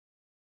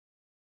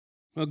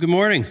Well, good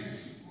morning.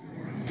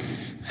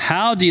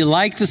 How do you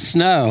like the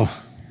snow?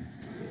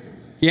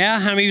 Yeah?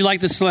 How many of you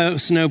like the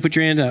snow? Put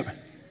your hand up.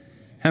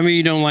 How many of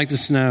you don't like the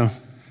snow?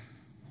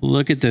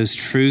 Look at those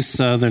true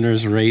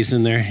Southerners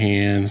raising their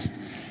hands.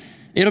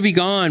 It'll be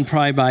gone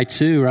probably by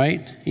 2,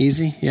 right?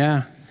 Easy?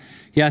 Yeah.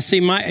 Yeah,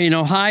 see, in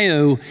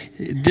Ohio,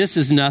 this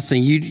is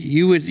nothing.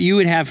 You'd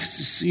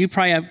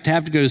probably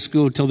have to go to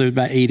school until there's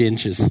about 8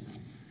 inches.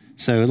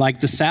 So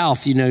like the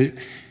South,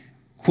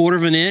 quarter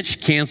of an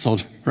inch,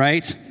 canceled,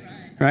 right?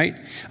 Right?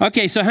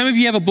 Okay, so how many of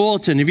you have a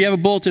bulletin? If you have a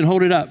bulletin,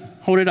 hold it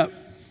up. Hold it up.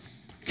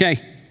 Okay,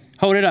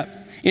 hold it up.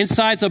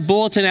 Inside's a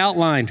bulletin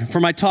outline for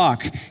my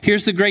talk.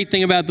 Here's the great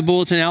thing about the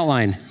bulletin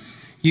outline.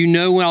 You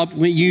know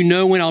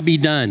when I'll be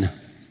done.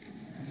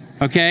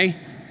 Okay?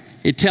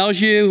 It tells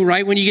you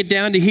right when you get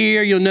down to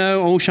here, you'll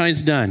know Old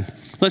Shine's done.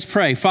 Let's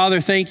pray. Father,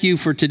 thank you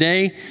for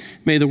today.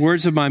 May the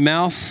words of my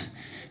mouth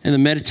and the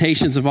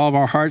meditations of all of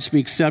our hearts be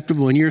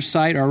acceptable in your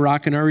sight, our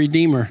rock and our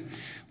redeemer.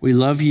 We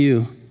love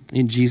you.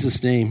 In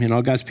Jesus' name. And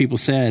all God's people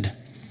said.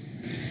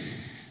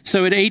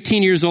 So at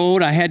 18 years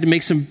old, I had to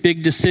make some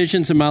big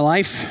decisions in my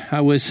life.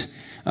 I was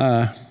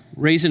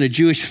raised in a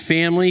Jewish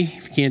family.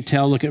 If you can't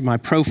tell, look at my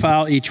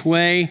profile each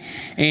way.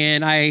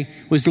 And I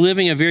was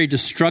living a very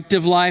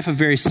destructive life, a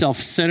very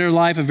self-centered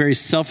life, a very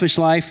selfish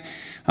life.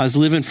 I was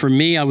living for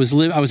me. I was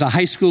a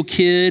high school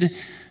kid.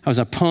 I was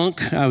a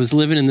punk. I was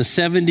living in the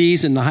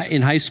 70s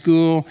in high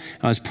school.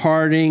 I was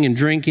partying and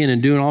drinking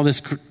and doing all this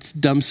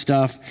dumb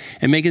stuff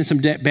and making some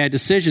bad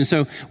decisions.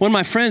 So one of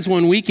my friends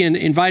one weekend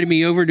invited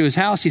me over to his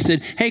house. He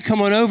said, "Hey, come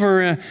on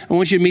over. I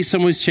want you to meet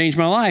someone who's changed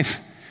my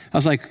life." I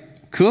was like,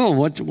 "Cool.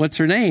 What's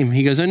her name?"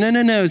 He goes, "Oh,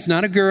 no. It's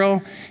not a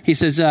girl." He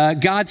says,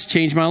 "God's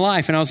changed my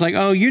life." And I was like,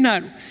 "Oh, you're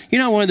not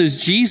one of those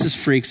Jesus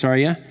freaks, are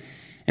you?"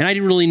 And I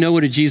didn't really know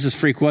what a Jesus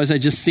freak was. I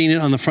just seen it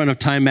on the front of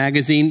Time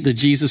magazine, the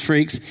Jesus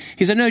freaks.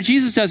 He said, "No,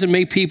 Jesus doesn't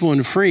make people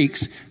into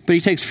freaks, but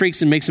he takes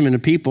freaks and makes them into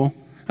people."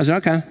 I said,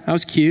 "Okay, that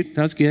was cute.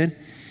 That was good."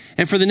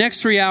 And for the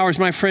next 3 hours,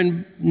 my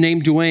friend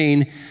named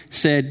Dwayne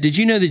said, "Did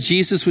you know that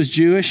Jesus was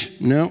Jewish?"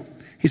 No.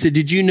 He said,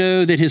 "Did you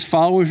know that his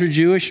followers were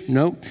Jewish?"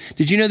 No.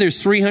 "Did you know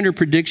there's 300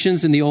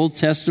 predictions in the Old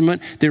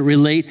Testament that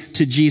relate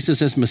to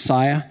Jesus as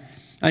Messiah?"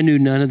 I knew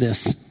none of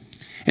this.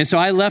 And so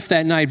I left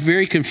that night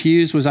very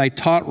confused. Was I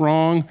taught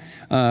wrong?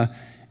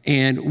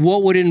 And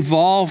what would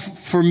involve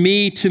for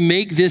me to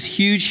make this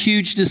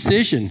huge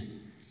decision?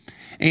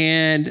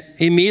 And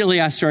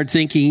immediately I started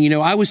thinking,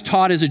 I was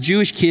taught as a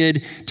Jewish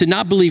kid to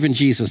not believe in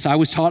Jesus. I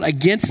was taught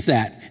against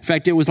that. In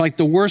fact, it was like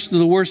the worst of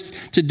the worst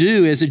to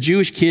do as a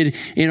Jewish kid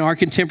in our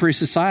contemporary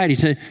society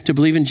to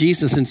believe in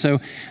Jesus. And so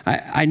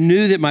I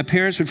knew that my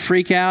parents would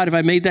freak out if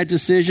I made that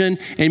decision.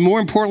 And more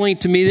importantly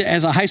to me,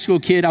 as a high school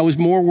kid, I was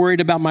more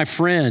worried about my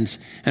friends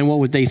and what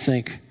would they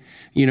think.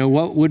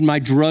 What would my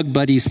drug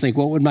buddies think?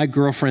 What would my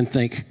girlfriend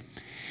think?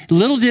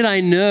 Little did I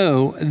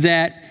know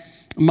that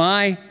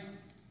my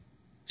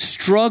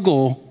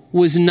struggle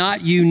was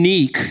not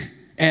unique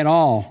at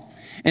all.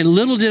 And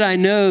little did I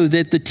know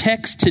that the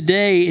text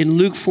today in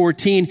Luke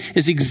 14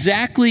 is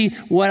exactly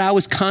what I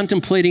was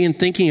contemplating and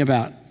thinking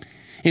about,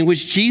 in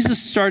which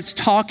Jesus starts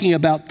talking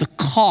about the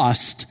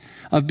cost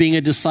of being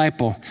a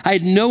disciple. I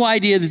had no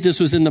idea that this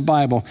was in the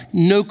Bible,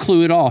 no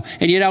clue at all.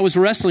 And yet I was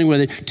wrestling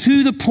with it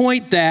to the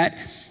point that,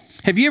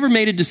 have you ever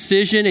made a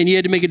decision and you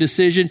had to make a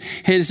decision?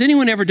 Has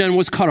anyone ever done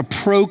what's called a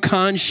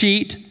pro-con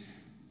sheet?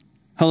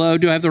 Hello,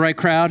 do I have the right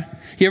crowd?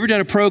 You ever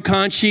done a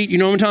pro-con sheet? You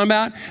know what I'm talking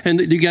about?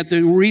 And you got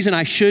the reason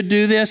I should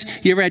do this.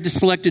 You ever had to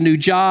select a new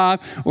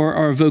job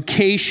or a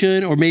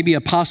vocation or maybe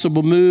a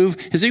possible move?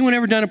 Has anyone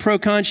ever done a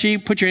pro-con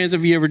sheet? Put your hands up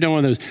if you ever done one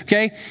of those,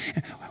 okay?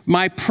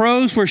 My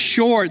pros were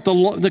short.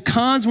 The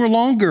cons were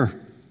longer.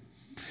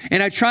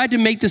 And I tried to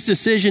make this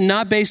decision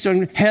not based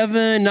on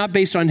heaven, not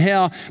based on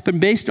hell, but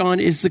based on,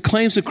 is the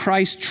claims of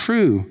Christ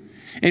true?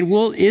 And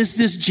is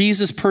this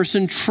Jesus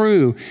person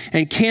true?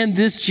 And can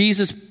this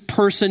Jesus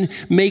person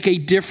make a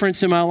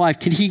difference in my life?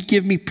 Can he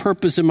give me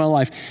purpose in my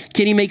life?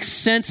 Can he make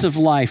sense of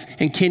life?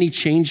 And can he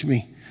change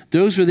me?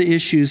 Those were the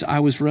issues I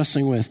was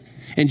wrestling with.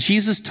 And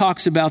Jesus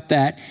talks about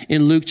that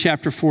in Luke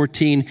chapter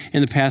 14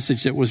 in the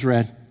passage that was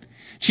read.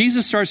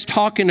 Jesus starts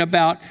talking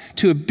about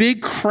to a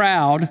big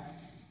crowd.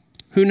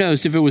 Who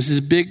knows if it was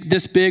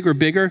this big or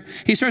bigger?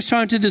 He starts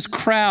talking to this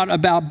crowd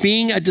about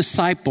being a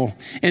disciple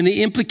and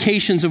the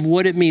implications of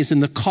what it means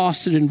and the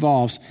cost it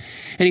involves.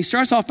 And he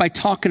starts off by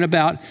talking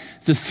about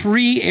the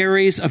 3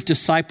 areas of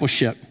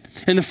discipleship.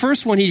 And the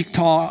first one he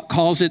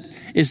calls it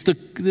is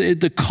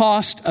the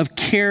cost of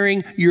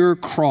carrying your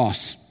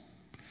cross.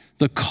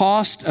 The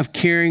cost of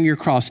carrying your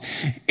cross.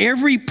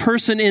 Every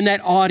person in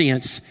that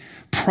audience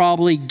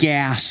probably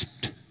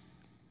gasped.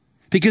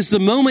 Because the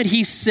moment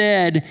he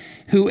said,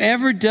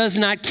 "Whoever does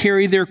not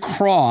carry their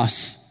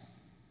cross,"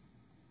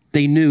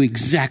 they knew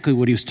exactly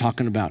what he was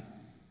talking about.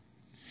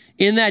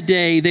 In that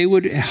day, they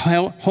would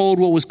hold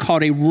what was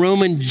called a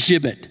Roman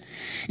gibbet.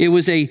 It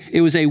was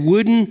a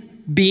wooden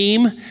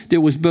beam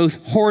that was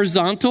both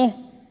horizontal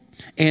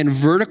and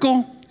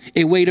vertical.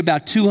 It weighed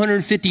about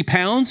 250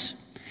 pounds.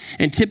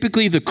 And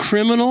typically the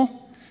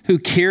criminal who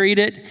carried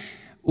it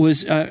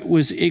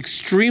was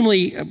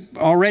extremely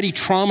already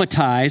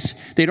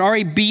traumatized. They'd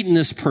already beaten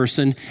this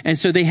person, and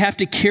so they have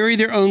to carry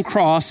their own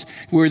cross,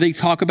 where they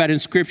talk about in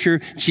Scripture,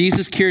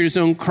 Jesus carried his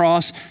own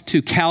cross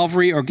to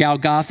Calvary or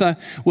Golgotha.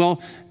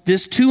 Well,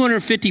 this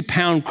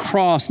 250-pound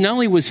cross not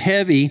only was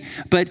heavy,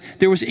 but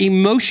there was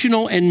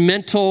emotional and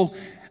mental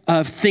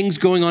things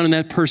going on in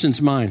that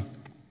person's mind.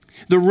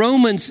 The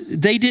Romans,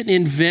 they didn't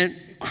invent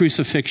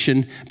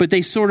crucifixion, but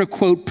they sort of,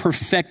 quote,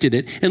 perfected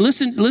it. And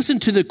listen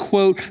to the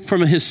quote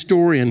from a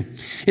historian.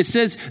 It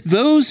says,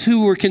 those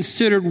who were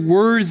considered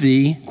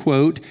worthy,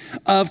 quote,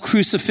 of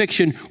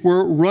crucifixion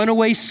were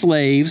runaway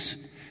slaves,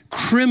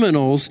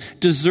 criminals,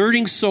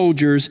 deserting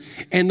soldiers,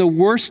 and the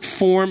worst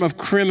form of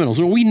criminals.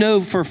 And we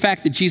know for a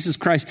fact that Jesus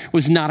Christ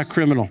was not a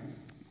criminal.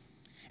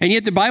 And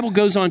yet the Bible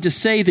goes on to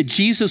say that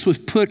Jesus was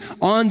put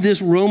on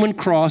this Roman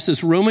cross,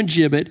 this Roman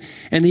gibbet,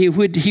 and he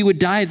would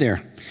die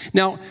there.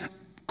 Now,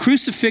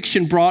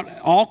 crucifixion brought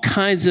all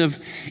kinds of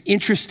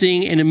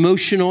interesting and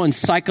emotional and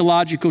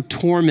psychological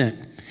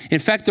torment. In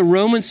fact, the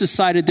Romans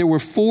decided there were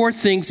 4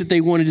 things that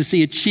they wanted to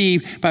see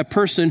achieved by a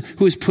person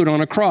who was put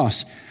on a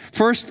cross.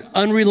 First,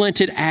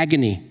 unrelented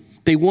agony.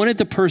 They wanted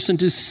the person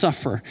to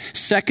suffer.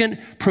 Second,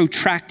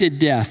 protracted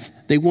death.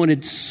 They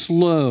wanted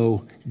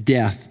slow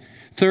death.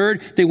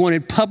 Third, they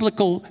wanted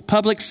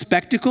public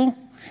spectacle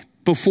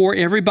before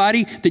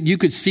everybody, that you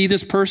could see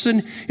this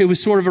person. It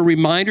was sort of a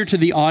reminder to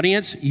the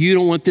audience, you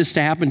don't want this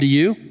to happen to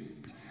you.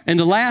 And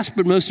the last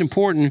but most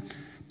important,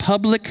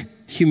 public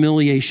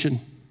humiliation.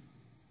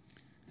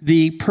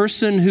 The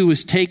person who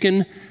was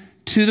taken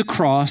to the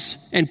cross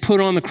and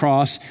put on the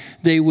cross,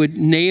 they would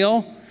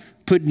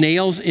put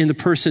nails in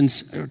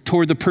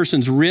toward the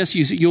person's wrist.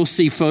 You'll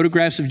see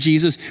photographs of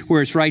Jesus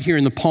where it's right here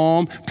in the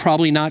palm,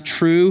 probably not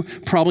true,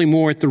 probably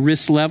more at the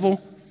wrist level.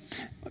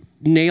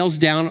 Nails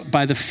down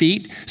by the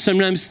feet.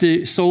 Sometimes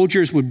the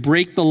soldiers would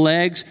break the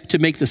legs to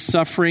make the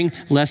suffering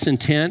less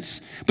intense.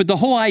 But the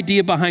whole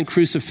idea behind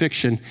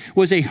crucifixion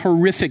was a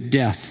horrific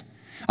death,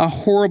 a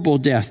horrible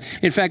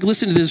death. In fact,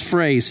 listen to this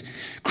phrase.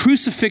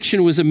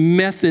 Crucifixion was a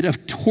method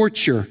of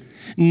torture,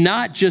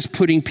 not just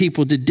putting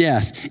people to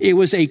death. It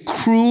was a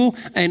cruel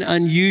and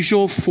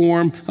unusual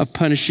form of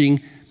punishing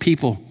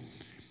people.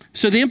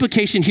 So the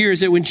implication here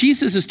is that when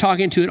Jesus is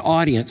talking to an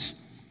audience,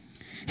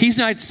 he's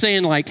not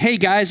saying like, hey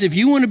guys, if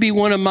you want to be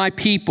one of my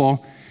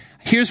people,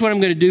 here's what I'm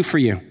going to do for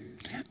you.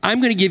 I'm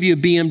going to give you a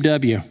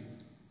BMW,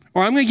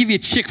 or I'm going to give you a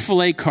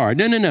Chick-fil-A card.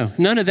 No,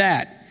 none of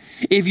that.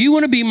 If you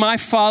want to be my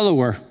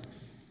follower,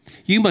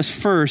 you must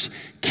first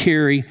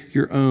carry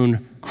your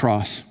own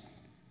cross.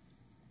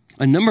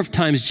 A number of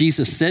times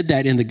Jesus said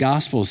that in the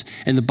Gospels,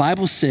 and the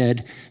Bible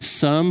said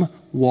some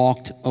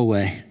walked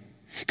away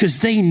because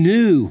they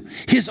knew,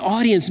 his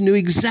audience knew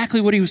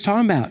exactly what he was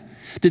talking about.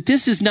 That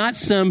this is not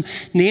some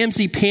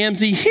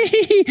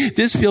namsy-pamsy,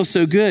 this feels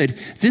so good.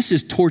 This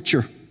is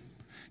torture.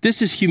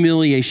 This is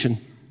humiliation.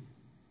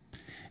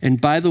 And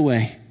by the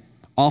way,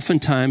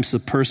 oftentimes the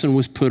person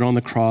was put on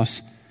the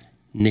cross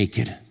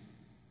naked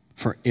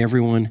for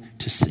everyone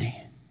to see.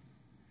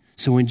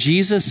 So when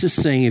Jesus is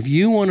saying, if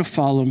you want to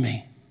follow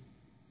me,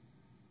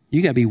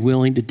 you got to be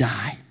willing to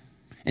die.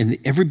 And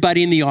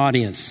everybody in the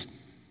audience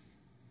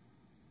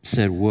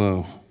said,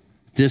 whoa,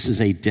 this is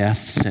a death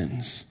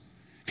sentence.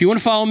 If you want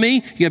to follow me,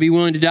 you got to be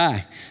willing to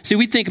die. See,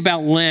 we think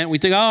about Lent. We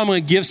think, I'm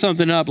going to give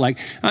something up. Like,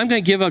 I'm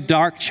going to give up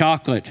dark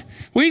chocolate.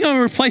 What are you going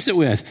to replace it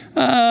with?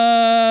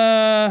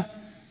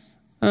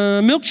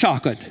 Milk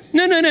chocolate.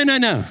 No.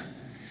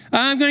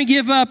 I'm going to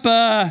give up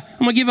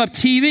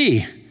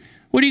TV.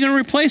 What are you going to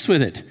replace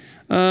with it?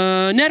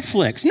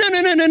 Netflix.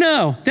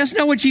 No. That's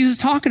not what Jesus is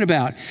talking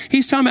about.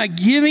 He's talking about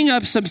giving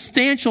up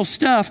substantial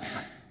stuff,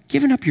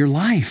 giving up your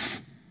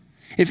life.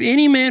 If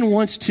any man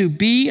wants to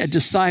be a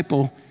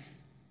disciple,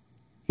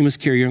 you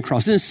must carry your own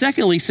cross. And then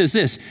secondly, he says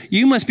this,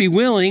 you must be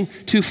willing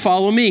to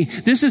follow me.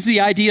 This is the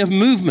idea of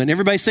movement.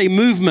 Everybody say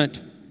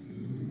movement.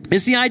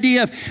 It's the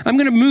idea of, I'm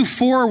going to move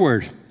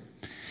forward.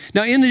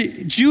 Now, in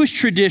the Jewish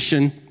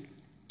tradition,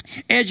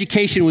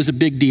 education was a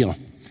big deal.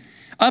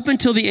 Up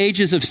until the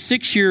ages of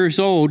 6 years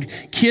old,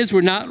 kids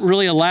were not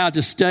really allowed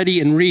to study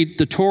and read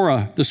the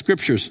Torah, the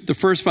scriptures, the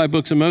first 5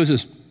 books of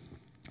Moses.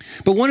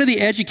 But one of the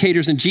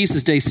educators in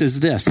Jesus' day says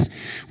this,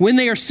 when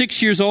they are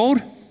 6 years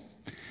old,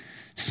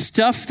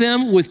 stuff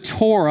them with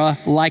Torah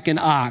like an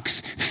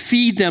ox,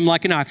 feed them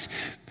like an ox.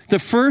 The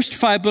first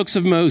 5 books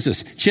of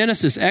Moses,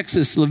 Genesis,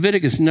 Exodus,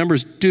 Leviticus,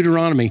 Numbers,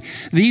 Deuteronomy,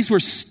 these were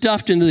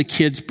stuffed into the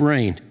kid's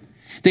brain.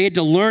 They had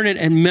to learn it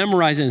and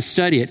memorize it and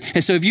study it.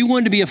 And so if you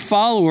wanted to be a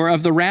follower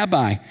of the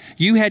rabbi,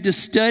 you had to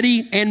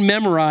study and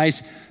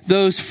memorize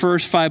those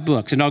first 5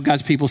 books. And all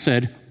God's people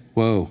said,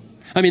 whoa.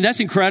 I mean, that's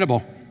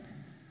incredible.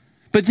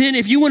 But then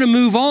if you want to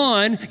move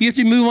on, you have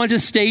to move on to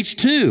stage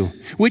 2,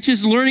 which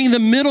is learning the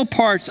middle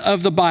parts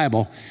of the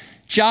Bible.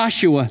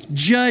 Joshua,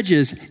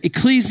 Judges,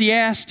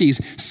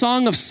 Ecclesiastes,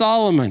 Song of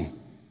Solomon.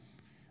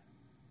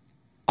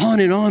 On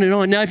and on and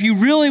on. Now, if you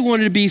really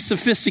wanted to be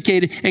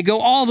sophisticated and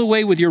go all the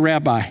way with your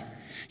rabbi,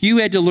 You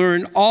had to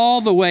learn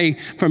all the way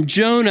from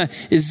Jonah,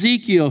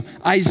 Ezekiel,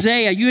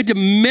 Isaiah. You had to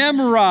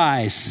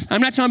memorize. I'm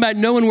not talking about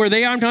knowing where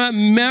they are. I'm talking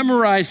about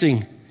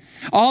memorizing.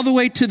 All the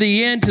way to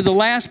the end, to the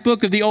last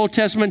book of the Old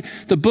Testament,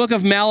 the book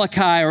of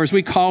Malachi, or as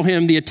we call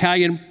him, the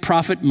Italian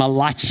prophet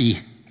Malachi.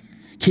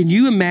 Can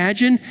you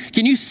imagine?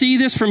 Can you see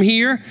this from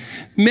here?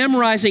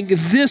 Memorizing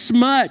this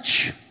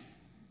much.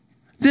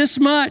 This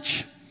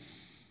much.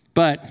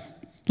 But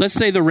let's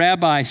say the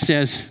rabbi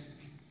says,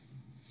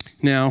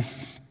 now,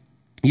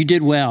 you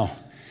did well.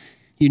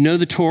 You know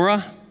the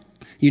Torah.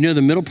 You know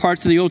the middle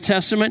parts of the Old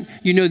Testament.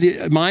 You know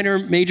the minor,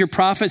 major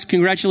prophets.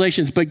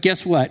 Congratulations. But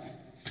guess what?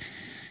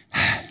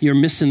 You're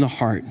missing the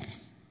heart.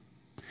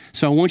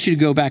 So I want you to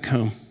go back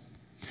home.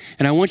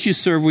 And I want you to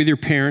serve with your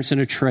parents in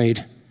a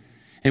trade.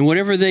 And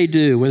whatever they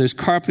do, whether it's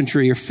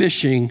carpentry or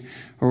fishing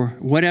or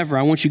whatever,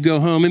 I want you to go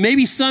home. And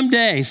maybe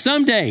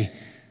someday,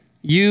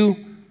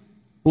 you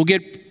will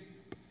get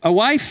a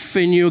wife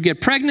and you'll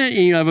get pregnant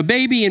and you'll have a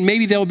baby and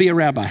maybe there'll be a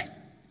rabbi.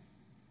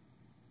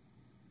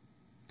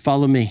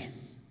 Follow me.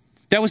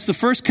 That was the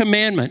first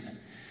commandment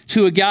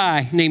to a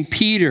guy named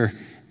Peter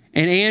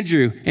and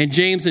Andrew and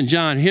James and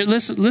John. Here,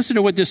 listen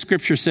to what this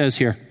scripture says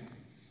here.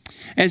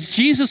 As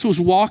Jesus was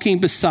walking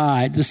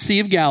beside the Sea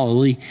of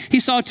Galilee, he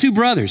saw two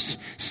brothers,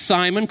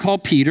 Simon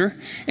called Peter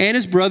and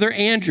his brother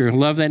Andrew.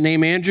 Love that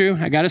name, Andrew.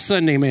 I got a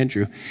son named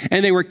Andrew.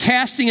 And they were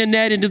casting a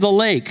net into the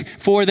lake,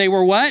 for they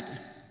were what?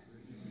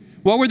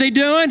 What were they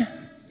doing?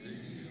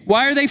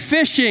 Why are they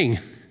fishing?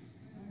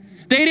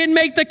 They didn't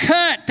make the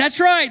cut. That's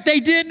right.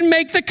 They didn't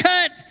make the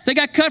cut. They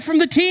got cut from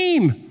the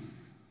team.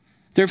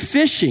 They're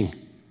fishing.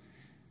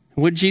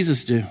 What did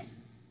Jesus do?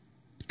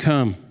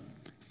 Come,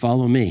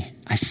 follow me.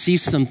 I see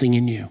something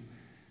in you.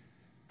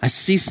 I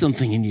see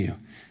something in you.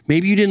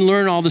 Maybe you didn't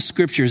learn all the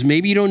scriptures.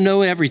 Maybe you don't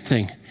know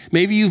everything.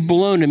 Maybe you've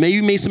blown it. Maybe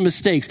you made some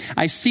mistakes.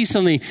 I see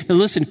something. Now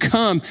listen,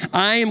 come.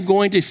 I am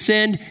going to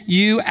send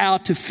you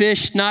out to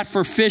fish, not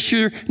for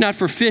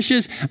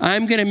fishes.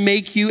 I'm going to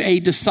make you a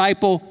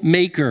disciple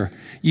maker.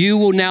 You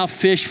will now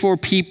fish for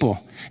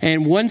people.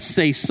 And once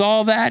they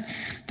saw that,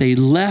 they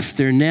left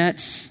their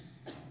nets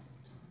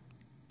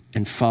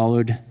and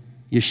followed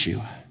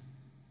Yeshua.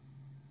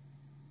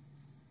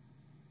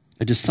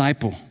 A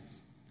disciple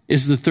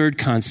is the third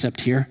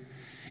concept here.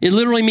 It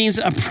literally means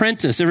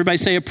apprentice. Everybody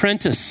say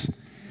apprentice.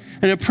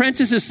 An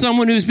apprentice is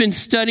someone who's been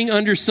studying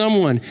under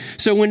someone.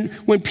 So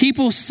when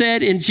people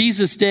said in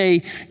Jesus'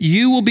 day,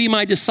 you will be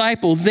my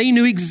disciple, they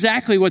knew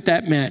exactly what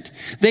that meant.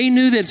 They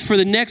knew that for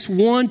the next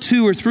 1,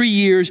 2, or 3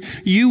 years,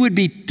 you would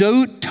be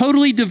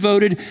totally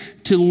devoted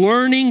to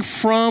learning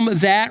from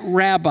that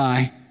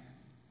rabbi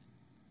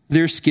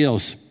their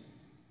skills.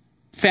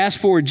 Fast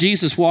forward,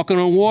 Jesus walking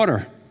on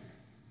water.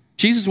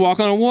 Jesus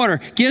walking on water.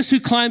 Guess who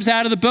climbs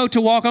out of the boat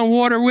to walk on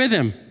water with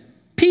him?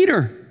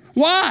 Peter.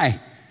 Why?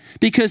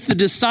 Because the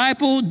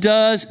disciple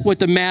does what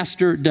the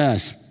master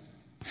does.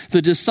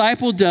 The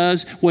disciple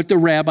does what the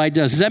rabbi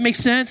does. Does that make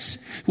sense?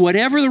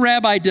 Whatever the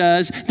rabbi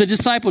does, the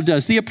disciple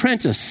does, the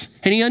apprentice.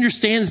 And he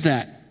understands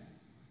that.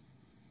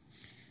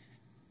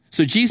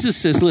 So Jesus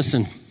says,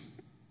 listen,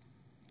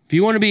 if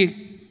you want to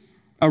be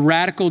a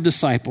radical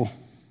disciple,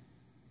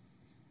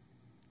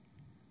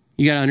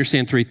 you got to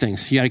understand 3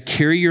 things. You got to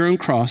carry your own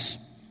cross,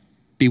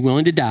 be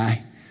willing to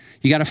die.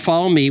 You got to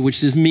follow me,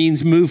 which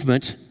means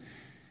movement.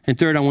 And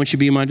third, I want you to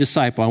be my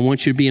disciple. I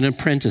want you to be an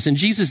apprentice. And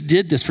Jesus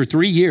did this for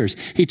 3 years.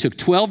 He took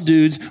 12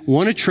 dudes,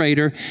 one a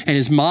traitor, and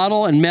his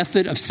model and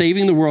method of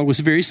saving the world was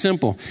very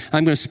simple.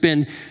 I'm going to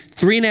spend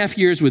 3.5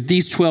 years with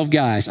these 12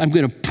 guys. I'm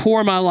going to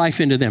pour my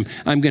life into them.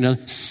 I'm going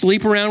to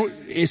sleep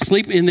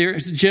in their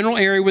general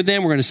area with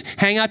them. We're going to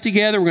hang out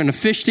together. We're going to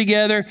fish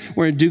together.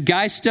 We're going to do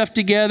guy stuff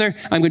together.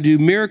 I'm going to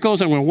do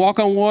miracles. I'm going to walk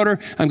on water.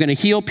 I'm going to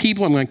heal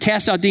people. I'm going to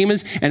cast out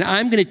demons. And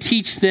I'm going to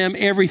teach them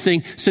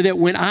everything so that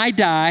when I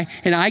die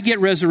and I get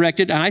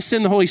resurrected and I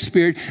send the Holy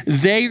Spirit,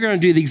 they are going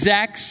to do the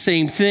exact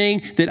same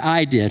thing that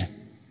I did.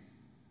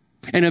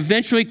 And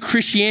eventually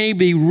Christianity will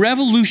be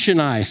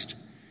revolutionized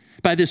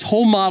by this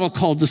whole model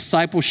called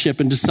discipleship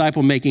and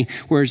disciple making,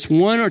 where it's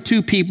 1 or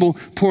 2 people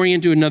pouring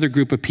into another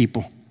group of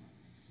people.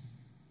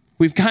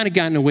 We've kind of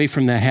gotten away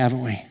from that,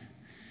 haven't we?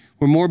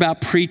 We're more about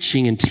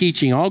preaching and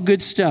teaching, all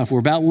good stuff. We're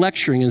about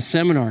lecturing and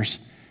seminars.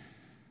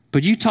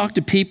 But you talk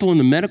to people in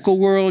the medical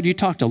world, you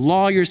talk to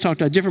lawyers, talk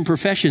to different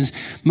professions,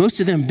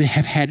 most of them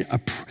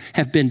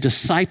have been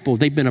discipled.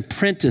 They've been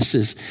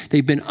apprentices.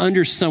 They've been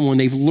under someone.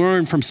 They've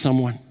learned from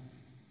someone.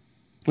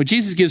 Well,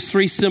 Jesus gives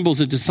 3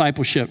 symbols of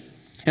discipleship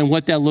and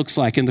what that looks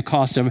like and the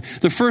cost of it.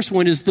 The first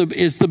one is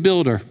the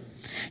builder.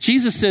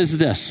 Jesus says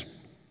this.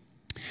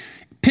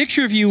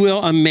 Picture, if you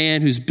will, a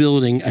man who's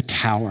building a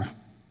tower.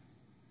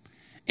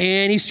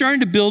 And he's starting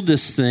to build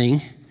this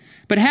thing,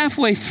 but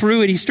halfway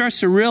through it, he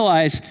starts to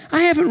realize,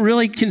 I haven't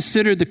really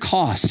considered the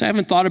cost. I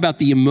haven't thought about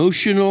the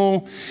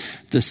emotional,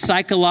 the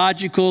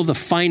psychological, the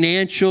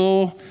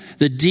financial,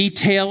 the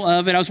detail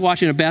of it. I was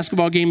watching a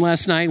basketball game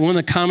last night. One of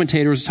the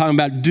commentators was talking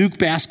about Duke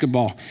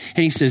basketball.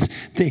 And he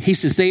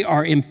says they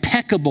are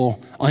impeccable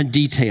on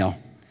detail.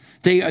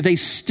 They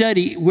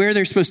study where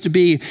they're supposed to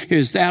be.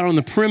 Is that on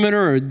the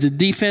perimeter or the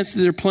defense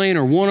that they're playing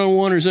or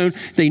one-on-one or zone?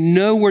 They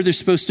know where they're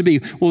supposed to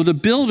be. Well, the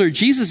builder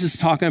Jesus is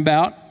talking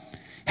about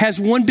has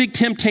one big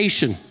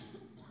temptation.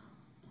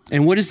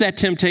 And what is that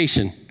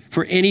temptation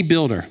for any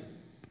builder?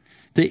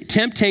 The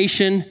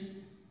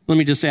temptation, let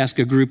me just ask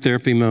a group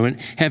therapy moment.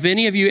 Have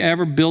any of you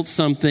ever built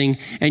something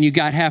and you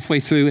got halfway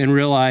through and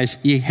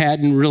realized you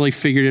hadn't really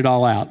figured it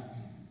all out?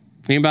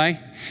 Anybody?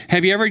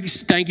 Have you ever,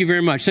 thank you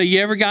very much. So you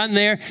ever gotten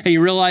there and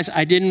you realize,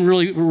 I didn't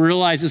really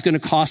realize it's going to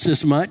cost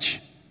this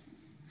much?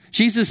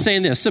 Jesus is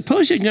saying this,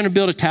 suppose you're going to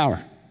build a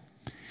tower.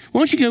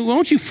 Why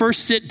don't you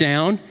first sit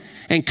down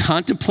and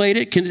contemplate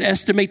it, can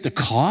estimate the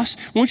cost?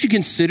 Won't you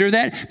consider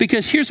that?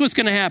 Because here's what's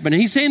going to happen.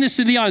 And he's saying this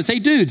to the audience. Hey,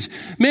 dudes,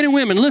 men and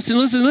women,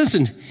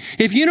 listen.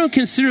 If you don't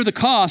consider the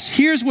cost,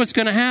 here's what's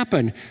going to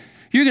happen.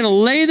 You're going to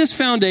lay this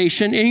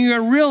foundation and you're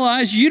going to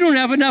realize you don't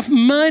have enough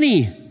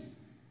money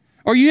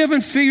or you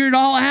haven't figured it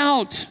all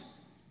out.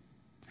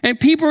 And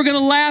people are going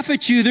to laugh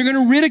at you. They're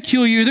going to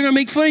ridicule you. They're going to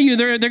make fun of you.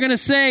 They're going to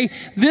say,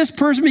 this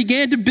person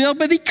began to build,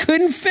 but they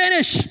couldn't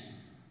finish.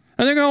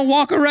 And they're going to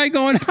walk around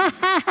going, ha,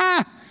 ha,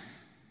 ha.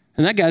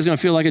 And that guy's going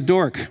to feel like a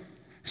dork.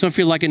 He's going to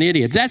feel like an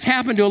idiot. That's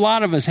happened to a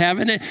lot of us,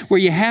 haven't it? Where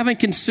you haven't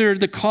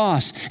considered the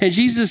cost. And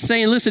Jesus is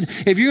saying, listen,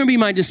 if you're going to be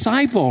my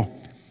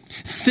disciple,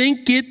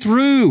 think it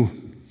through.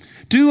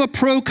 Do a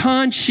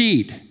pro-con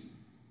sheet.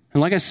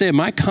 And like I said,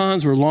 my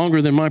cons were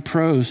longer than my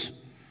pros.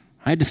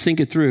 I had to think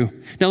it through.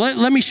 Now,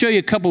 let me show you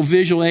a couple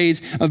visual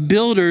aids of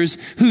builders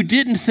who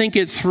didn't think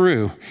it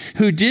through,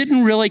 who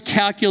didn't really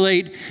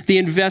calculate the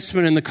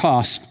investment and the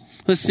cost.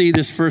 Let's see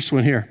this first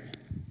one here.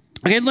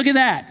 Okay, look at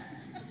that.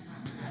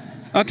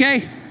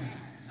 Okay?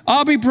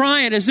 Aubrey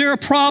Bryant, is there a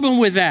problem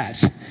with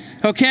that?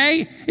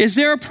 Okay? Is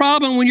there a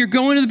problem when you're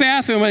going to the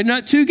bathroom?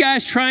 Not two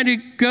guys trying to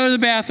go to the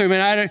bathroom,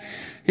 and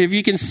if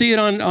you can see it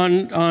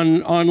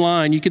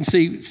online, you can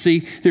see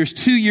there's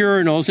two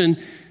urinals,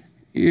 and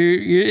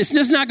it's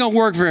just not going to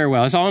work very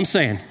well. That's all I'm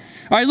saying.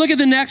 All right, look at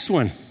the next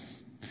one.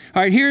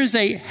 All right, here's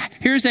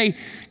a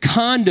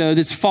condo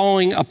that's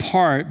falling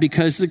apart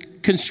because the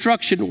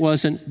construction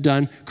wasn't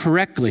done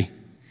correctly.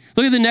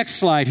 Look at the next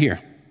slide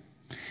here.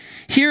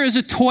 Here is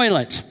a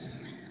toilet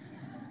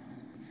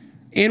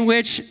in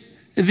which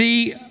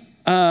the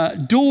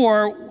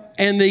door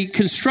and the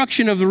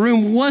construction of the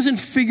room wasn't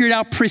figured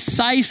out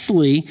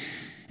precisely.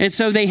 And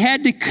so they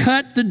had to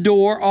cut the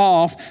door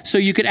off so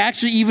you could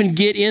actually even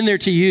get in there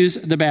to use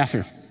the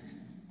bathroom.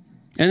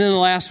 And then the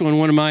last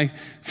one of my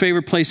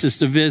favorite places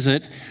to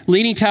visit,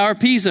 Leaning Tower of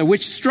Pisa,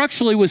 which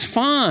structurally was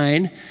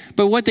fine,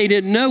 but what they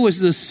didn't know was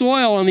the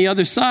soil on the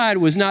other side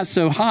was not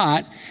so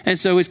hot. And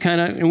so it's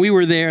and we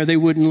were there, they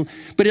wouldn't,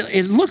 but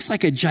it looks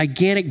like a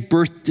gigantic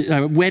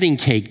wedding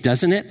cake,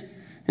 doesn't it?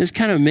 It's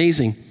kind of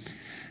amazing.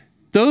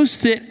 Those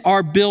that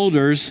are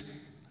builders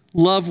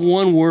love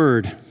one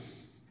word.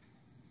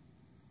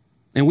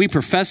 And we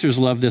professors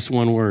love this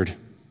one word.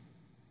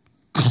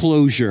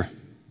 Closure.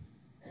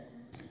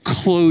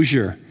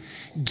 Closure.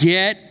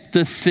 Get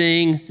the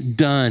thing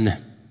done.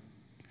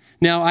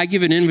 Now, I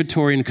give an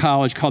inventory in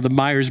college called the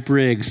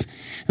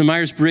Myers-Briggs. The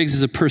Myers-Briggs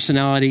is a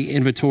personality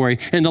inventory.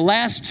 And the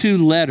last two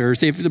letters,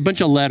 they have a bunch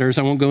of letters,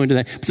 I won't go into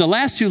that, but the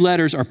last two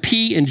letters are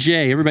P and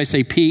J. Everybody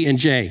say P and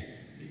J.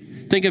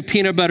 Think of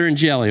peanut butter and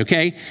jelly,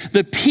 okay?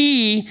 The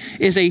P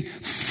is a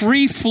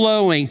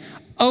free-flowing,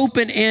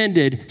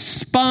 open-ended,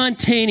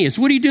 spontaneous.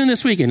 What are you doing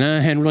this weekend? I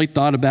hadn't really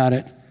thought about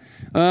it.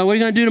 What are you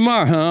going to do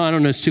tomorrow? I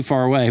don't know, it's too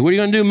far away. What are you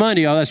going to do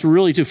Monday? Oh, that's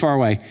really too far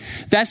away.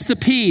 That's the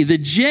P. The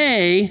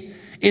J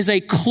is a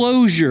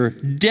closure,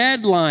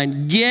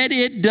 deadline, get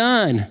it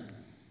done.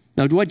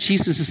 Now, what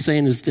Jesus is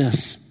saying is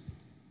this.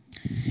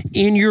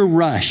 In your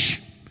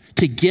rush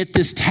to get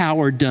this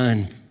tower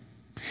done,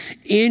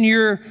 in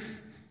your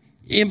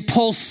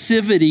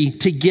impulsivity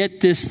to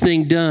get this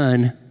thing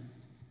done,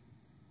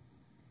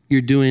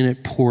 you're doing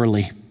it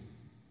poorly.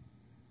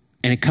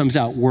 And it comes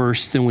out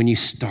worse than when you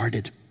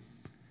started.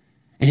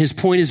 And his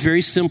point is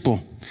very simple.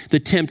 The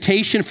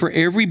temptation for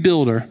every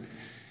builder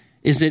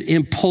is that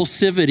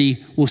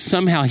impulsivity will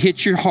somehow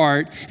hit your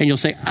heart and you'll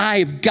say,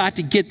 I've got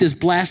to get this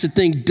blasted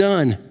thing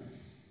done.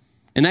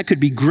 And that could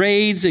be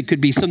grades. It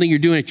could be something you're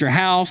doing at your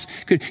house.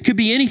 Could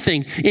be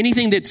anything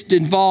that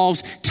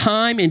involves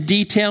time and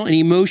detail and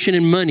emotion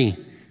and money.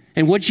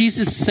 And what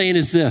Jesus is saying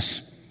is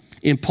this: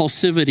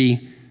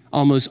 impulsivity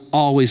almost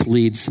always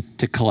leads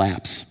to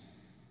collapse.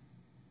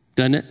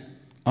 Doesn't it?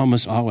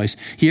 Almost always.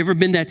 You ever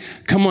been that,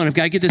 come on, I've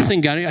got to get this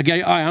thing done. All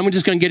right, I'm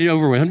just going to get it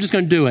over with. I'm just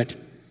going to do it.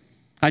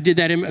 I did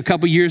that a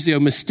couple years ago,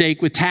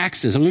 mistake with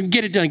taxes. I'm going to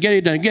get it done.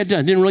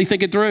 Didn't really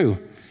think it through.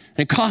 And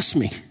it cost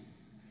me.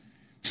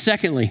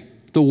 Secondly,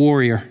 the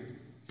warrior.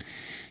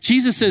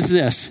 Jesus says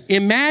this: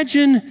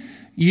 imagine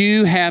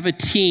you have a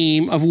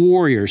team of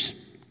warriors.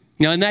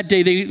 Now, in that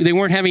day, they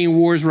weren't having any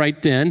wars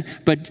right then,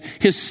 but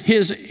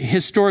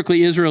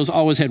historically, Israel's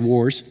always had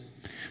wars.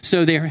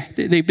 So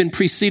they've been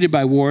preceded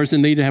by wars,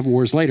 and they'd have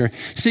wars later.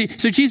 See,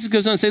 so Jesus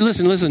goes on and says,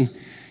 listen,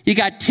 you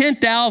got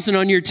 10,000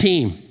 on your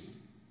team,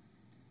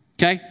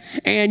 okay?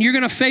 And you're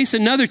going to face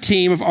another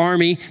team of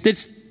army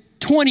that's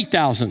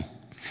 20,000.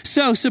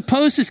 So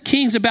suppose this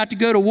king's about to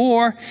go to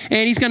war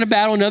and he's going to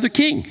battle another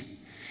king.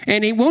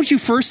 And won't you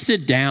first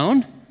sit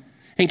down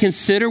and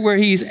consider where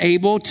he's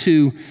able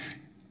to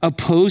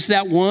oppose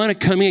that one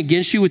coming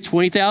against you with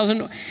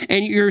 20,000?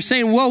 And you're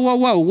saying,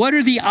 whoa, what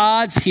are the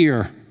odds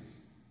here?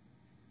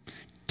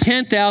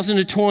 10,000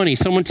 to 20.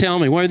 Someone tell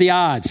me, what are the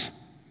odds?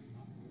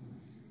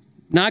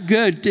 Not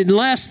good,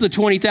 unless the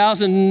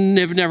 20,000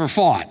 have never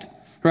fought,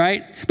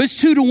 right? But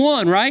it's 2 to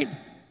 1, right?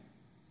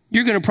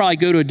 You're going to probably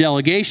go to a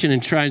delegation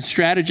and try and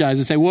strategize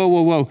and say,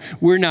 whoa,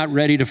 we're not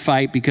ready to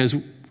fight because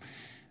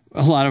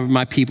a lot of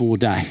my people will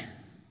die.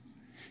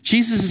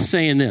 Jesus is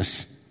saying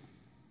this.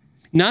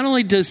 Not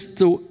only does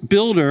the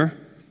builder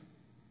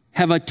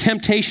have a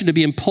temptation to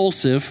be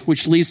impulsive,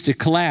 which leads to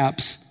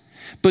collapse,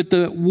 but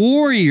the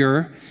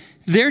warrior,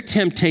 their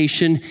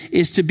temptation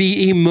is to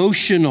be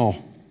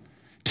emotional.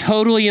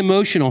 Totally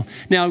emotional.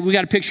 Now, we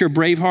got a picture of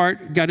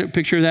Braveheart. Got a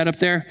picture of that up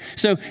there?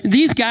 So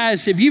these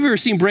guys, if you've ever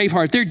seen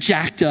Braveheart, they're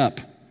jacked up.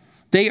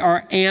 They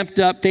are amped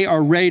up. They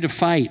are ready to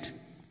fight.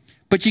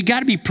 But you got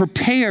to be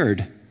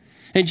prepared.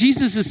 And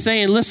Jesus is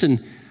saying,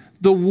 listen,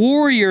 the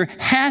warrior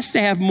has to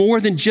have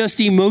more than just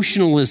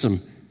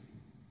emotionalism.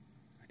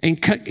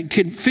 And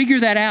can figure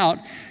that out.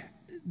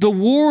 The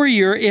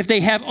warrior, if they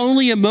have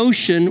only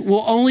emotion,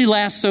 will only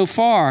last so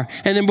far.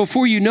 And then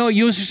before you know it,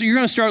 you're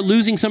going to start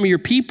losing some of your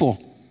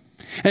people.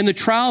 And the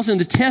trials and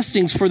the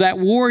testings for that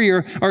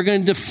warrior are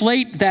going to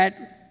deflate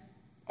that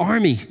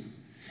army.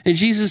 And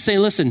Jesus is saying,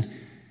 listen,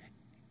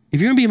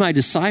 if you're going to be my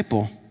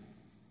disciple,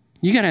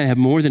 you got to have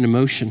more than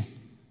emotion.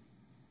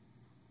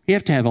 You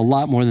have to have a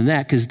lot more than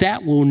that, because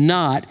that will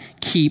not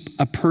keep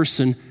a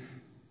person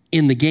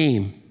in the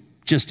game,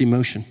 just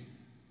emotion.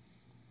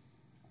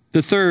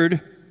 The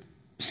third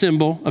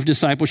symbol of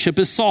discipleship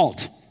is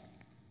salt.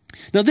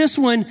 Now this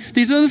one,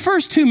 the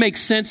first two make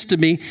sense to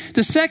me.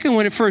 The second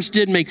one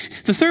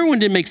the third one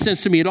didn't make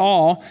sense to me at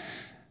all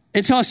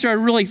until I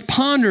started really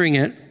pondering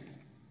it.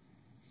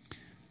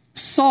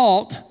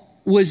 Salt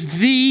was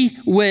the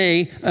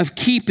way of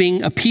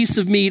keeping a piece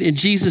of meat in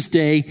Jesus'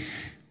 day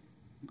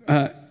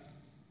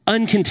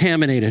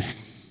uncontaminated.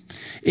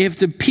 If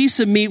the piece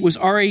of meat was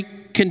already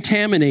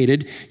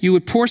contaminated, you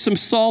would pour some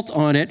salt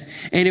on it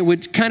and it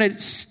would kind of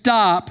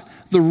stop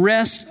the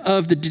rest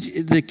of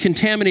the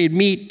contaminated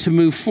meat to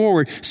move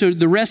forward, so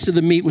the rest of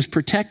the meat was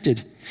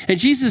protected. And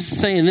Jesus is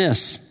saying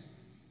this.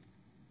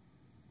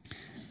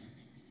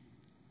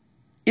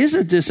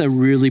 Isn't this a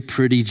really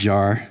pretty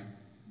jar?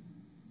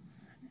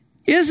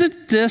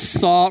 Isn't this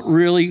salt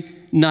really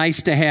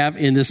nice to have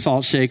in this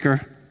salt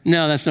shaker?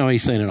 No, that's not what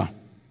he's saying at all.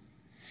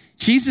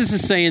 Jesus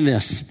is saying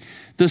this.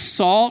 The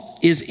salt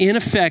is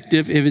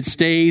ineffective if it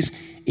stays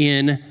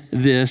in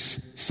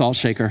this salt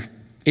shaker.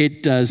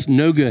 It does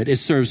no good. It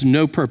serves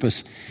no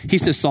purpose. He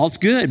says salt's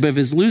good, but if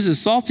it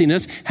loses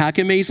saltiness, how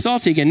can it be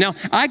salty again? Now,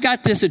 I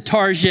got this at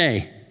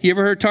Target. You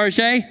ever heard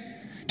Target?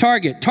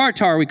 Target,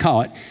 Tartar we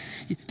call it.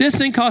 This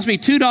thing cost me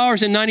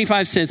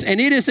 $2.95, and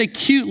it is a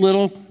cute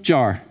little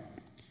jar.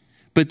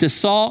 But the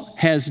salt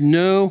has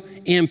no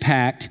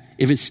impact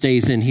if it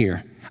stays in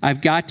here.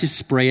 I've got to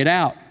spray it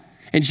out.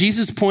 And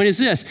Jesus' point is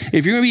this: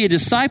 if you're going to be a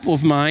disciple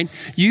of mine,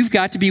 you've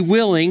got to be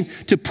willing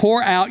to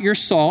pour out your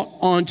salt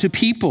onto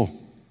people.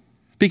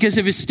 Because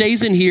if it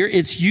stays in here,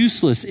 it's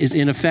useless, it's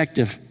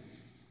ineffective.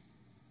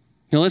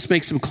 Now let's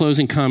make some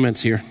closing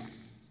comments here,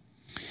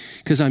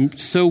 because I'm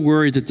so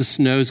worried that the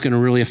snow is going to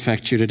really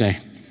affect you today.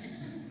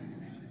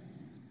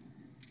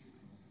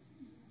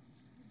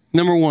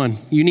 Number one,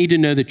 you need to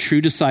know that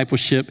true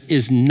discipleship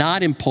is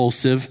not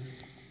impulsive,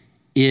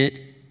 it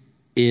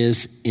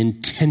is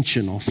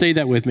intentional. Say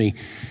that with me.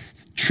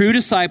 True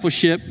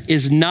discipleship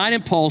is not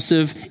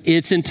impulsive,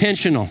 it's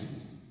intentional.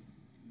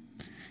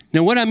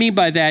 Now what I mean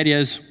by that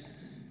is,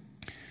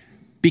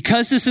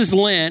 because this is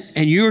Lent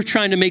and you're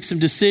trying to make some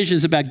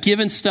decisions about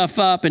giving stuff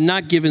up and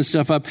not giving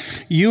stuff up,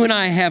 you and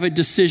I have a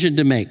decision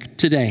to make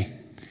today.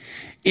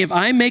 If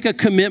I make a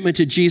commitment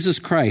to Jesus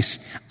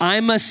Christ, I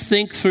must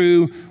think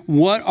through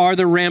what are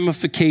the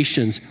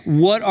ramifications,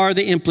 what are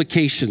the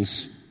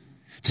implications.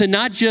 To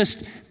not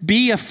just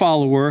be a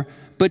follower,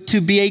 but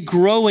to be a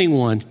growing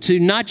one, to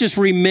not just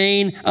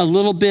remain a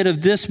little bit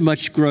of this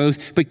much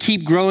growth, but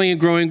keep growing and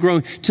growing and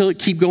growing till it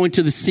keep going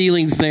to the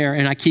ceilings there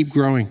and I keep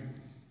growing.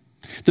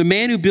 The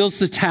man who builds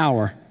the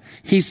tower,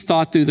 he's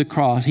thought through the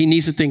cost. He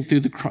needs to think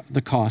through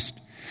the cost.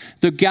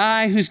 The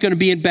guy who's going to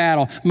be in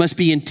battle must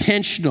be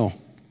intentional.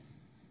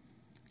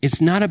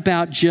 It's not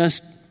about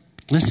just,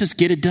 let's just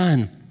get it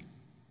done.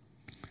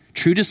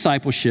 True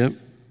discipleship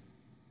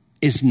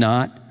is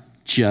not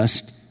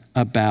just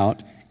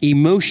about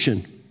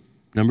emotion.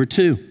 Number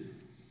two,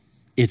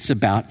 it's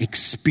about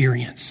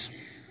experience.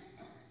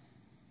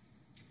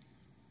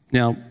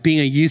 Now, being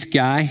a youth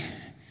guy,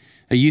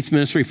 a youth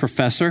ministry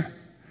professor,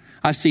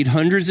 I've seen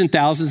hundreds and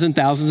thousands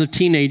of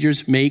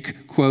teenagers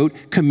make, quote,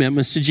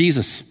 commitments to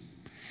Jesus.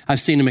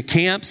 I've seen them at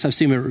camps, I've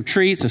seen them at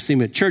retreats, I've seen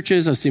them at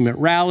churches, I've seen them at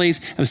rallies,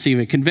 I've seen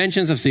them at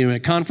conventions, I've seen them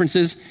at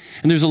conferences,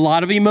 and there's a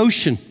lot of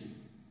emotion.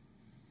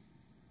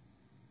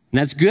 And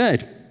that's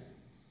good,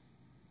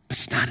 but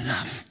it's not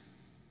enough.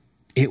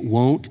 It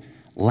won't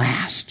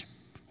last.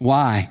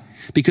 Why?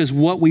 Because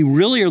what we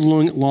really are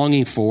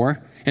longing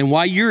for, and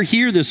why you're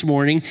here this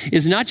morning,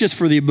 is not just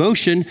for the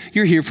emotion,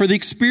 you're here for the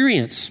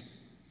experience.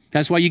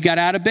 That's why you got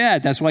out of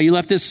bed. That's why you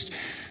left this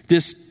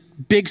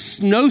big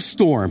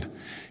snowstorm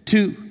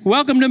to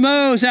welcome to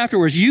Moe's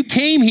afterwards. You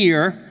came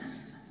here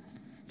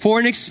for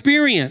an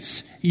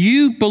experience.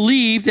 You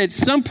believed at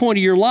some point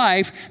of your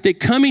life that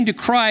coming to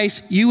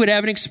Christ, you would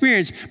have an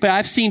experience. But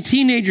I've seen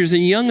teenagers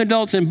and young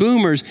adults and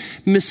boomers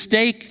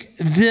mistake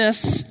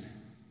this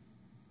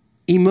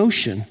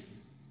emotion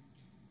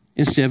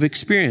instead of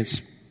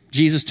experience.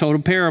 Jesus told a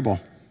parable.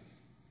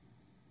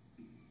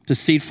 The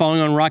seed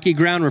falling on rocky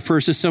ground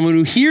refers to someone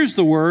who hears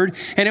the word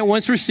and at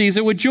once receives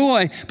it with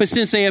joy. But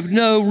since they have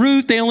no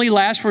root, they only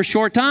last for a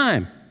short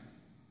time.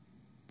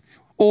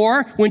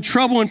 Or when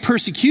trouble and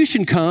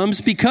persecution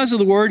comes because of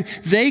the word,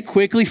 they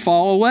quickly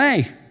fall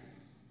away.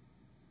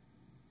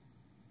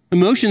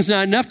 Emotion's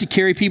not enough to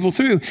carry people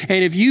through.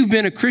 And if you've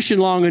been a Christian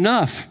long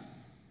enough,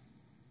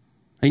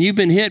 and you've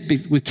been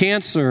hit with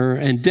cancer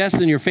and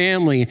deaths in your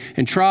family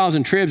and trials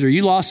and tribs, or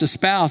you lost a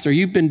spouse, or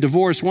you've been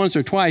divorced once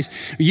or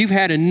twice, or you've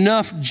had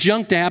enough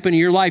junk to happen in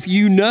your life,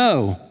 you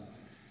know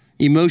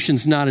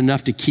emotion's not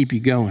enough to keep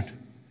you going.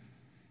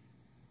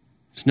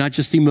 It's not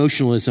just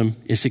emotionalism,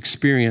 it's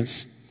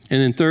experience.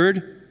 And then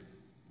third,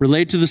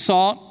 related to the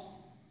salt,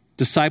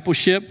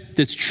 discipleship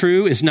that's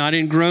true is not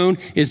ingrown,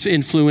 it's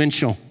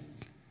influential.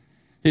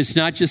 It's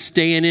not just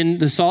staying in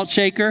the salt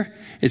shaker,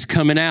 it's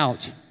coming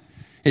out.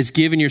 It's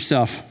giving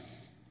yourself.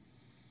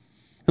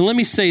 And let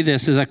me say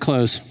this as I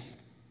close.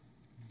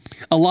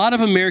 A lot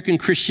of American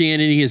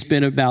Christianity has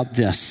been about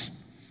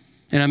this.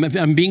 And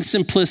I'm being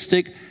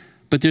simplistic,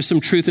 but there's some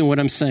truth in what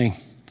I'm saying.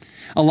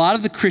 A lot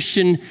of the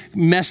Christian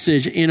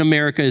message in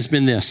America has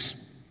been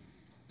this.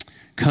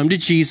 Come to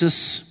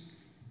Jesus,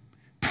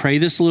 pray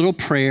this little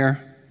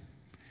prayer.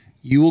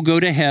 You will go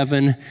to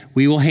heaven.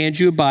 We will hand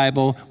you a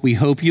Bible. We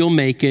hope you'll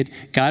make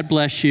it. God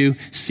bless you.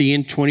 See you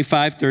in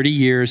 25, 30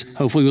 years.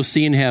 Hopefully we'll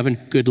see you in heaven.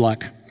 Good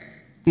luck.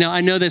 Now,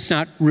 I know that's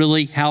not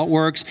really how it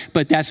works,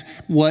 but that's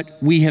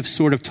what we have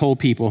sort of told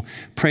people.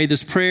 Pray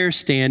this prayer,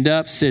 stand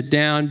up, sit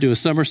down, do a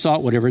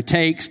somersault, whatever it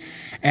takes.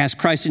 Ask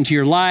Christ into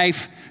your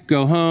life.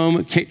 Go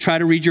home. Try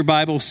to read your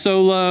Bible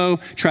solo.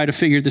 Try to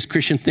figure this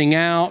Christian thing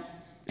out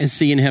and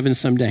see you in heaven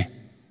someday.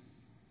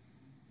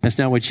 That's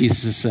not what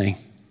Jesus is saying.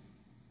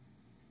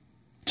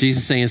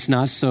 Jesus is saying it's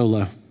not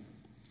solo.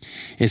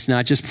 It's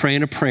not just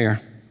praying a prayer.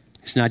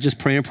 It's not just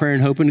praying a prayer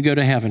and hoping to go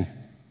to heaven.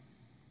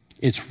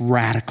 It's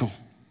radical.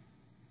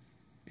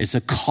 It's a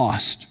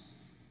cost.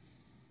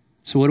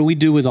 So what do we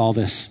do with all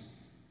this?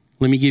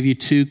 Let me give you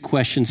 2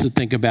 questions to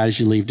think about as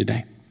you leave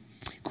today.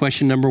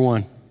 Question number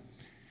 1.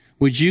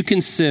 Would you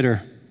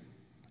consider,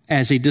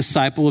 as a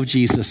disciple of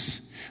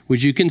Jesus,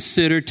 would you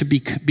consider to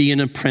be an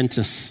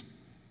apprentice?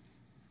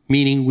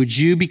 Meaning, would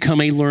you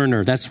become a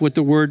learner? That's what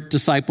the word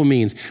disciple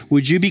means.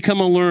 Would you become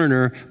a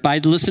learner by,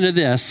 listen to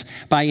this,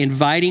 by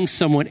inviting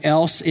someone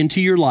else into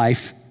your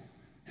life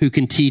who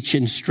can teach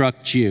and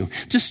instruct you?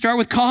 Just start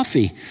with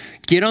coffee.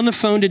 Get on the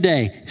phone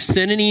today.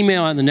 Send an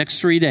email out in the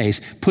next 3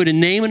 days. Put a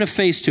name and a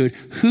face to it.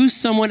 Who's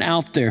someone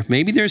out there?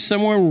 Maybe there's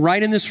someone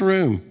right in this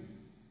room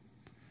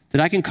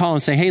that I can call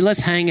and say, hey,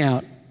 let's hang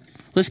out.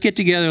 Let's get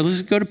together.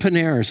 Let's go to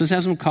Panera's. Let's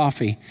have some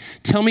coffee.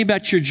 Tell me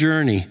about your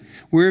journey.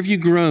 Where have you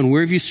grown?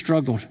 Where have you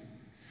struggled?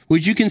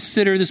 Would you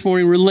consider this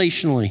morning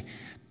relationally,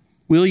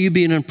 will you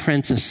be an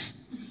apprentice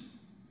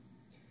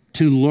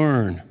to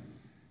learn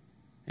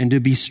and to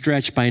be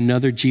stretched by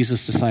another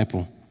Jesus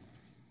disciple?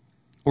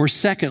 Or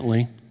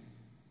secondly,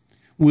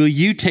 will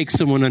you take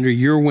someone under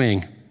your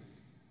wing?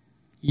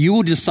 You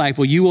will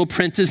disciple, you will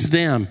apprentice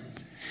them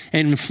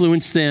and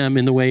influence them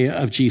in the way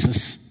of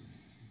Jesus.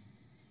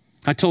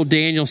 I told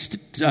Daniel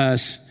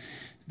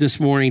this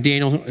morning,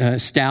 Daniel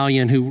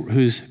Stallion,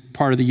 who's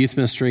part of the youth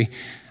ministry,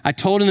 I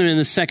told him in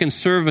the second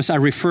service, I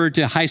referred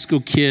to high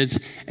school kids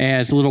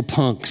as little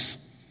punks.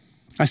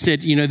 I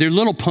said, they're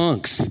little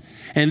punks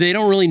and they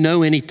don't really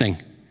know anything,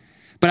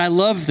 but I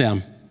love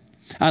them.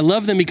 I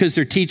love them because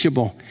they're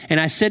teachable. And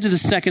I said to the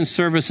second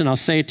service, and I'll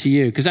say it to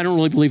you, because I don't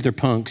really believe they're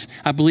punks.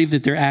 I believe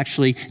that they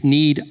actually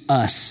need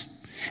us.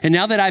 And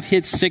now that I've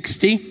hit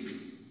 60,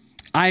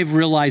 I've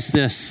realized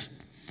this.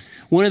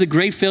 One of the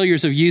great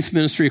failures of youth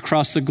ministry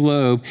across the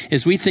globe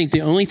is we think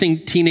the only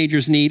thing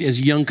teenagers need is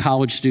young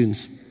college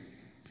students.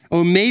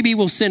 Or maybe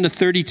we'll send a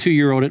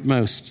 32-year-old at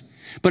most.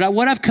 But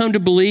what I've come to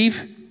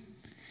believe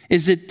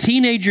is that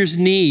teenagers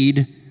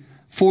need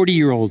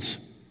 40-year-olds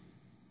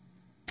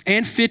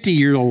and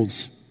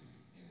 50-year-olds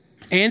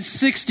and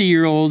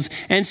 60-year-olds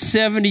and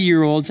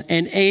 70-year-olds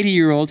and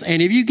 80-year-olds.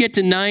 And if you get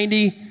to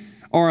 90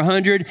 or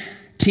 100,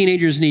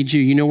 teenagers need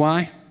you. You know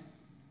why?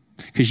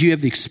 Because you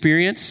have the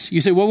experience. You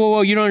say,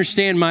 whoa, you don't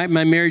understand. My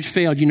marriage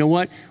failed. You know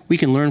what? We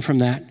can learn from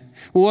that.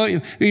 Well, you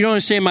don't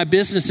understand. My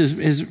business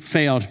has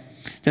failed.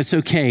 That's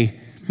okay.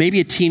 Maybe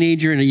a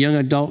teenager and a young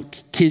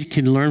adult kid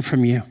can learn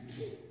from you.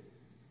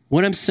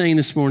 What I'm saying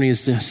this morning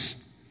is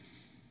this.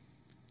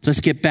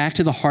 Let's get back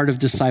to the heart of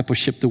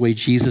discipleship the way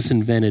Jesus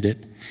invented it.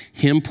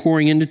 Him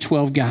pouring into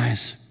 12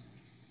 guys.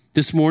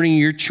 This morning,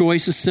 your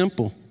choice is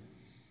simple.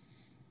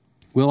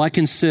 Will I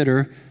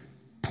consider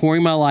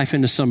pouring my life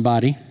into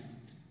somebody?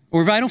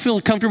 Or if I don't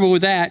feel comfortable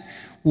with that,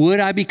 would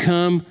I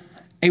become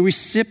a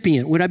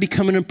recipient? Would I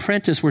become an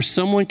apprentice where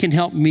someone can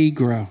help me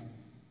grow?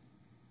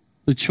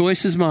 The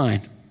choice is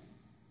mine,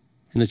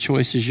 and the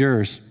choice is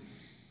yours.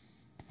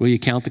 Will you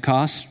count the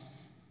cost?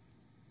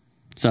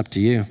 It's up to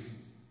you.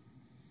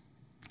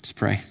 Let's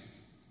pray.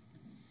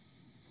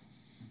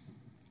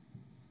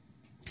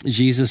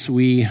 Jesus,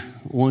 we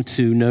want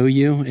to know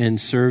you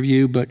and serve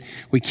you, but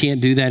we can't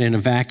do that in a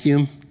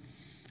vacuum,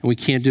 and we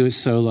can't do it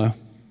solo.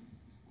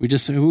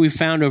 We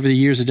found over the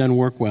years it doesn't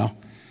work well.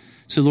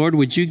 So Lord,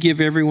 would you give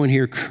everyone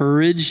here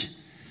courage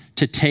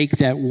to take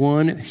that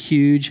one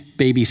huge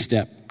baby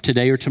step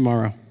today or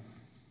tomorrow,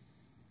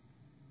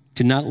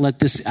 to not let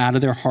this out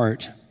of their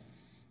heart,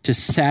 to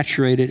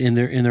saturate it in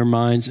their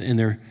minds and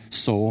their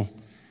soul.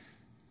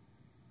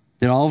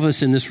 That all of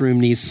us in this room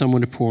need someone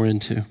to pour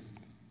into.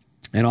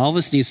 And all of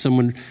us need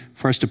someone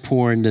for us to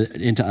pour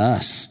into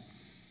us.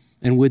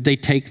 And would they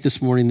take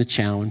this morning the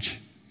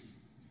challenge?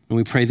 And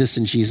we pray this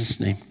in Jesus'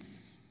 name.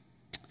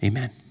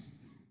 Amen.